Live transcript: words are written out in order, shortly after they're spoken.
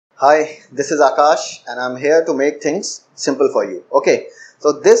Hi, this is Akash and I'm here to make things simple for you. Okay,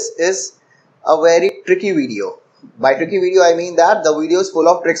 so this is a very tricky video. By tricky video, I mean that the video is full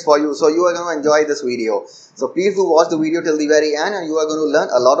of tricks for you. So you are going to enjoy this video. So please do watch the video till the very end and you are going to learn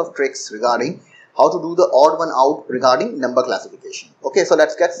a lot of tricks regarding how to do the odd one out regarding number classification. Okay, so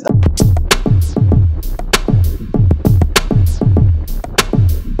let's get started.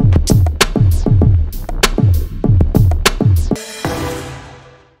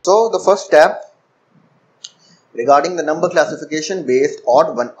 So the first step regarding the number classification based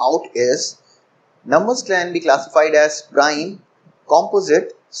odd one out is numbers can be classified as prime,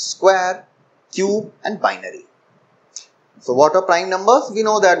 composite, square, cube and binary. So what are prime numbers? We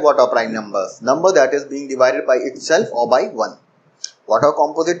know that what are prime numbers. Number that is being divided by itself or by 1. What are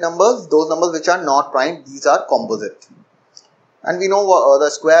composite numbers? Those numbers which are not prime, these are composite. And we know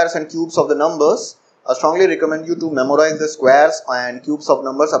the squares and cubes of the numbers. I strongly recommend you to memorize the squares and cubes of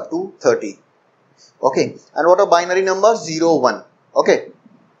numbers up to 30. Okay, and what are binary numbers? 0, 1. Okay,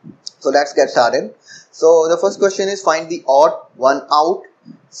 so let's get started. So the first question is find the odd one out.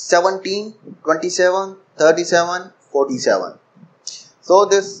 17, 27, 37, 47. So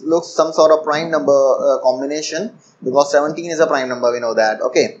this looks some sort of prime number combination because 17 is a prime number, we know that.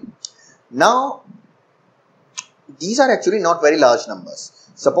 Okay, now these are actually not very large numbers.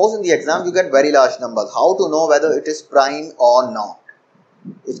 Suppose in the exam you get very large numbers. How to know whether it is prime or not?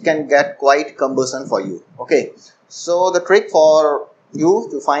 It can get quite cumbersome for you. Okay, so the trick for you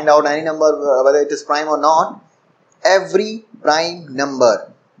to find out any number whether it is prime or not, every prime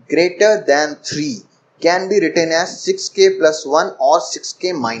number greater than 3 can be written as 6k plus 1 or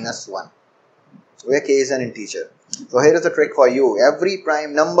 6k minus 1, where k is an integer. So here is the trick for you. Every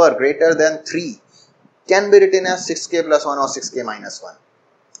prime number greater than 3 can be written as 6k plus 1 or 6k minus 1,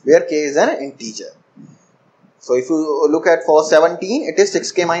 where k is an integer. So if you look at for 17, it is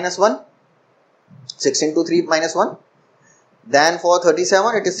 6k minus 1, 6 into 3 minus 1. Then for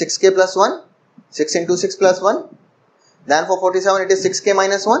 37, it is 6k plus 1, 6 into 6 plus 1. Then for 47, it is 6k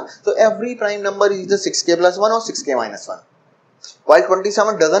minus 1. So every prime number is either 6k plus 1 or 6k minus 1. While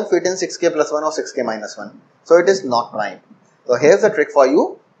 27 doesn't fit in 6k plus 1 or 6k minus 1. So it is not prime. So here's the trick for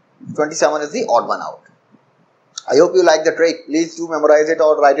you. 27 is the odd one out. I hope you like the trick. Please do memorize it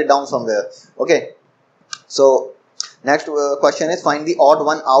or write it down somewhere. Okay. So next question is find the odd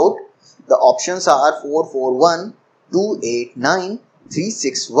one out. The options are 441, 289,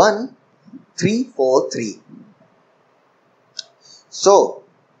 361, 343. So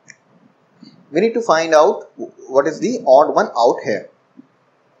we need to find out what is the odd one out here.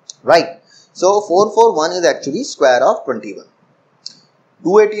 Right. So 441 is actually square of 21.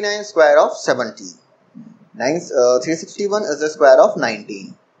 289 square of 17. 361 is the square of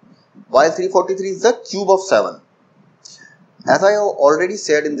 19. While 343 is the cube of 7. As I have already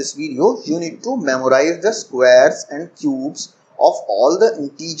said in this video, you need to memorize the squares and cubes of all the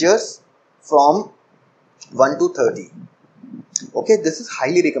integers from 1 to 30. Okay, this is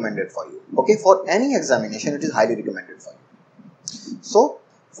highly recommended for you. Okay, for any examination, it is highly recommended for you. So,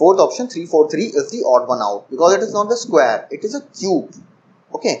 fourth option 343 is the odd one out because it is not the square, it is a cube.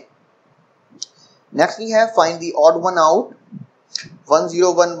 Okay. Next we have find the odd one out.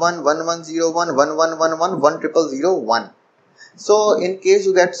 1011, 1101, 1111, 10001. So in case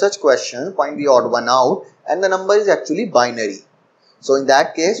you get such question, find the odd one out and the number is actually binary. So in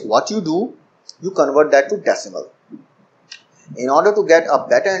that case, what you do, you convert that to decimal. In order to get a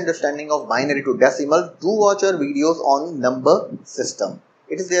better understanding of binary to decimal, do watch our videos on number system.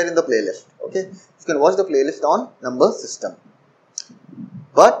 It is there in the playlist. Okay, you can watch the playlist on number system.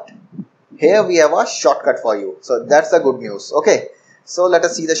 But here we have a shortcut for you. So that's the good news. Okay. So let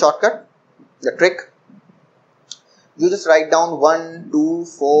us see the shortcut, the trick. You just write down 1, 2,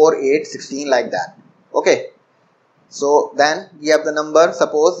 4, 8, 16 like that. Okay. So then we have the number,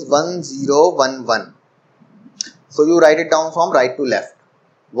 suppose 1011. So you write it down from right to left.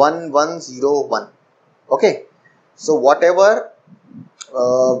 1101. Okay. So whatever,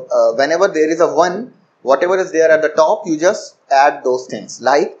 whenever there is a 1, whatever is there at the top, you just add those things.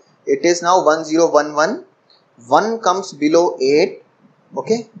 Like it is now 1011. 1 comes below 8.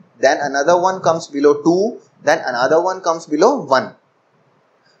 Okay, then another one comes below 2, then another one comes below 1.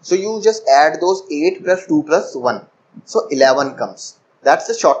 So you just add those 8 plus 2 plus 1. So 11 comes. That's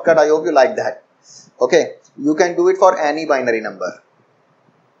the shortcut. I hope you like that. Okay, you can do it for any binary number.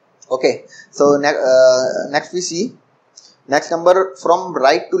 Okay, so next we see, next number from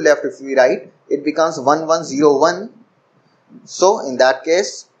right to left if we write, it becomes 1101. So in that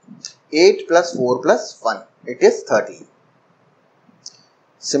case, 8 plus 4 plus 1, it is 30.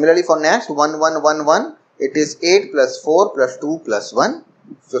 Similarly for next 1111, it is 8 plus 4 plus 2 plus 1,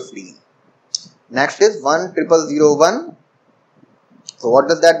 15. Next is 10001. So what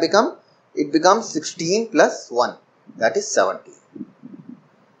does that become? It becomes 16 plus 1, that is 17.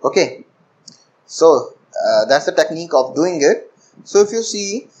 Okay, so that's the technique of doing it. So if you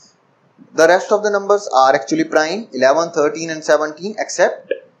see, the rest of the numbers are actually prime, 11, 13 and 17,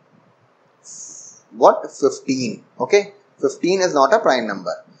 except what? 15. Okay, 15 is not a prime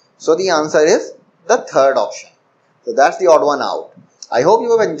number. So the answer is the third option. So that's the odd one out. I hope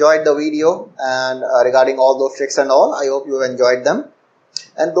you have enjoyed the video, and regarding all those tricks and all, I hope you have enjoyed them.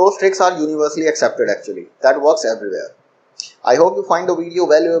 And those tricks are universally accepted actually. That works everywhere. I hope you find the video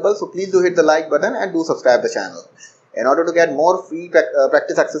valuable, so please do hit the like button and do subscribe the channel. In order to get more free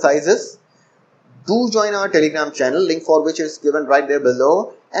practice exercises, do join our Telegram channel, link for which is given right there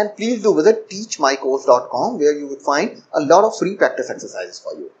below. And please do visit teachmycourse.com, where you would find a lot of free practice exercises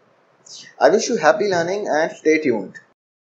for you. I wish you happy learning and stay tuned.